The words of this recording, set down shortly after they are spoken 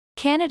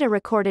Canada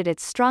recorded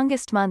its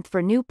strongest month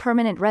for new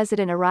permanent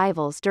resident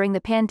arrivals during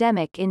the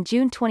pandemic in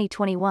June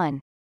 2021,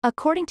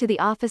 according to the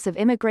Office of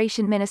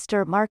Immigration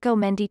Minister Marco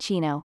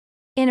Mendicino.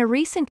 In a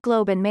recent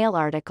Globe and Mail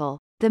article,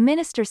 the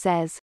minister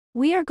says,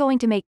 "We are going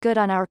to make good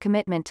on our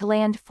commitment to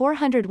land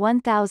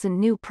 401,000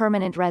 new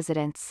permanent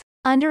residents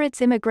under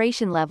its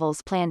immigration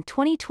levels plan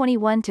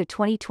 2021 to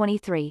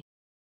 2023.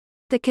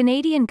 The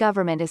Canadian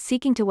government is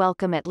seeking to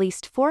welcome at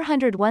least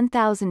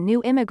 401,000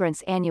 new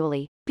immigrants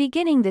annually,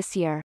 beginning this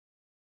year.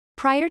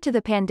 Prior to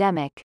the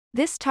pandemic,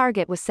 this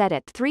target was set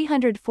at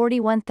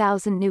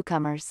 341,000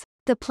 newcomers.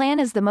 The plan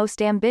is the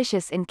most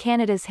ambitious in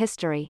Canada's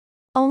history.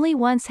 Only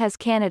once has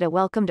Canada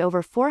welcomed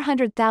over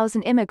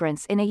 400,000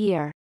 immigrants in a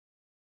year.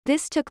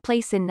 This took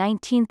place in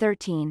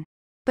 1913.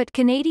 But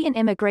Canadian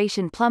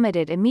immigration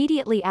plummeted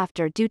immediately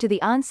after due to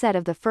the onset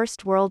of the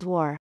First World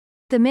War.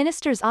 The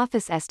minister's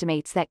office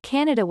estimates that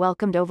Canada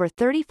welcomed over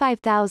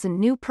 35,000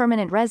 new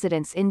permanent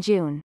residents in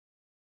June.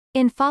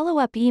 In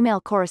follow-up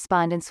email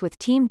correspondence with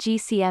Team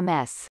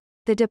GCMs,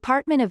 the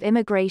Department of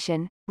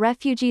Immigration,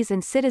 Refugees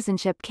and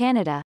Citizenship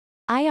Canada,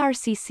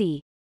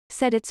 IRCC,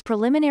 said its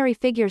preliminary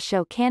figures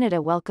show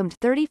Canada welcomed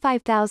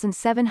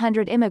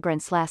 35,700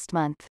 immigrants last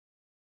month.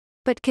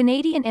 But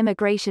Canadian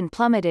immigration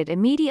plummeted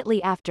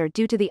immediately after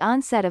due to the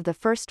onset of the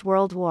First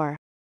World War.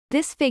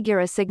 This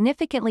figure is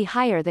significantly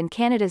higher than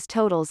Canada's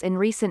totals in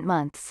recent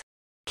months.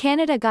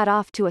 Canada got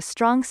off to a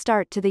strong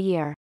start to the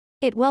year.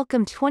 It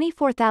welcomed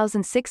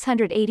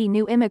 24,680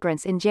 new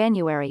immigrants in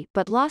January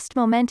but lost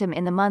momentum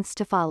in the months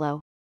to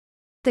follow.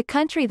 The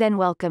country then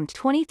welcomed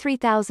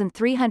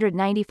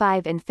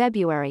 23,395 in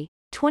February,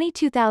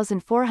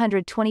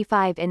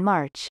 22,425 in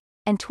March,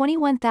 and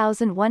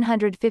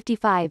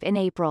 21,155 in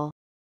April.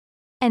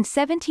 And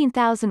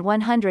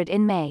 17,100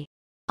 in May.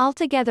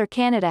 Altogether,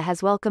 Canada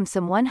has welcomed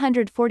some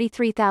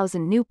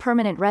 143,000 new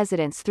permanent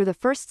residents through the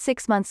first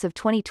 6 months of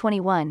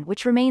 2021,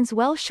 which remains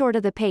well short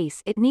of the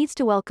pace it needs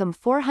to welcome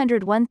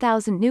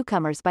 401,000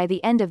 newcomers by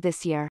the end of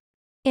this year.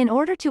 In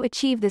order to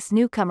achieve this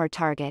newcomer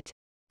target,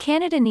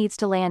 Canada needs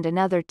to land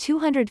another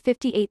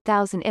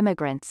 258,000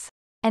 immigrants,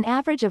 an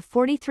average of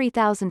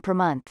 43,000 per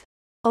month,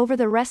 over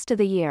the rest of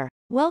the year.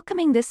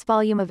 Welcoming this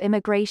volume of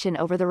immigration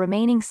over the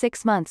remaining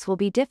 6 months will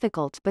be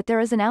difficult, but there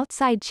is an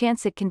outside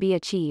chance it can be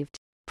achieved.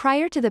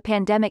 Prior to the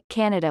pandemic,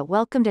 Canada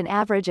welcomed an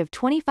average of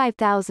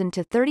 25,000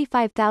 to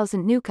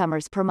 35,000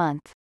 newcomers per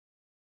month.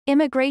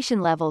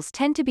 Immigration levels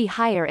tend to be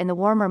higher in the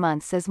warmer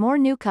months as more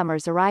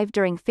newcomers arrive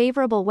during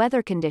favorable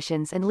weather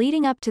conditions and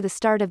leading up to the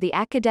start of the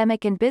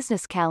academic and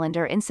business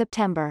calendar in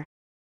September.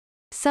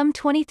 Some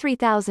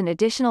 23,000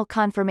 additional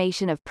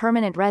confirmation of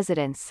permanent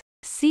residence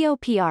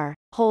 (COPR)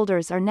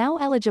 holders are now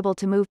eligible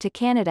to move to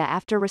Canada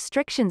after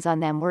restrictions on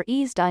them were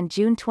eased on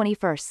June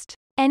 21.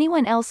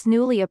 Anyone else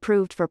newly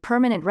approved for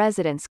permanent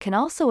residence can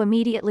also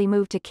immediately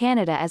move to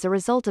Canada as a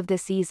result of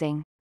this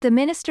easing. The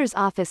minister's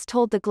office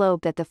told the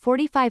Globe that the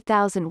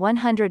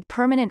 45,100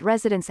 permanent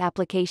residence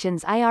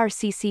applications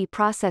IRCC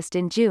processed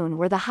in June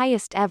were the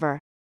highest ever,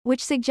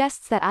 which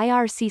suggests that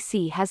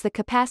IRCC has the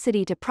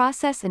capacity to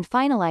process and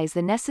finalize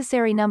the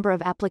necessary number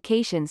of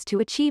applications to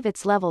achieve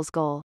its levels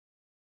goal.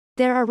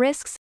 There are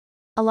risks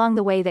along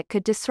the way that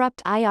could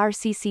disrupt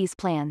IRCC's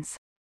plans.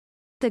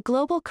 The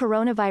global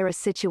coronavirus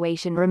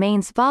situation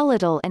remains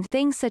volatile and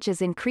things such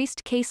as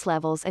increased case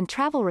levels and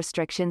travel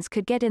restrictions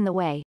could get in the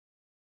way.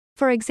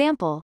 For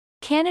example,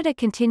 Canada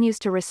continues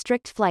to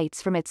restrict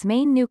flights from its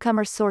main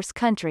newcomer source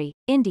country,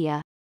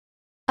 India.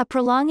 A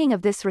prolonging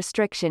of this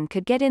restriction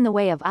could get in the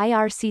way of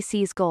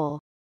IRCC's goal.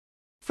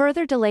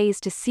 Further delays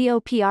to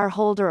COPR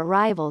holder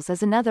arrivals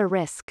is another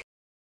risk.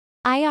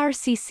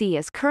 IRCC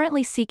is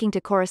currently seeking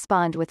to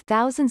correspond with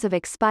thousands of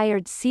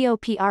expired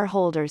COPR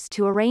holders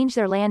to arrange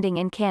their landing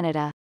in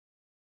Canada.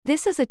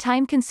 This is a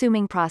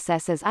time-consuming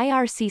process as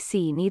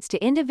IRCC needs to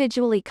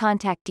individually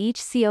contact each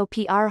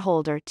COPR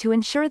holder to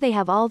ensure they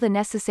have all the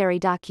necessary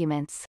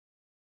documents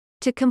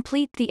to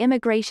complete the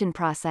immigration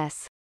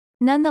process.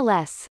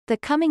 Nonetheless, the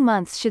coming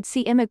months should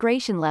see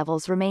immigration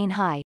levels remain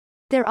high.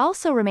 There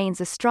also remains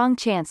a strong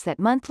chance that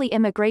monthly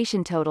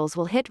immigration totals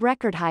will hit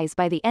record highs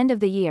by the end of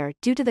the year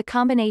due to the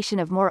combination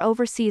of more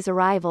overseas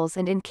arrivals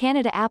and in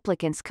Canada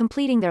applicants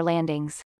completing their landings.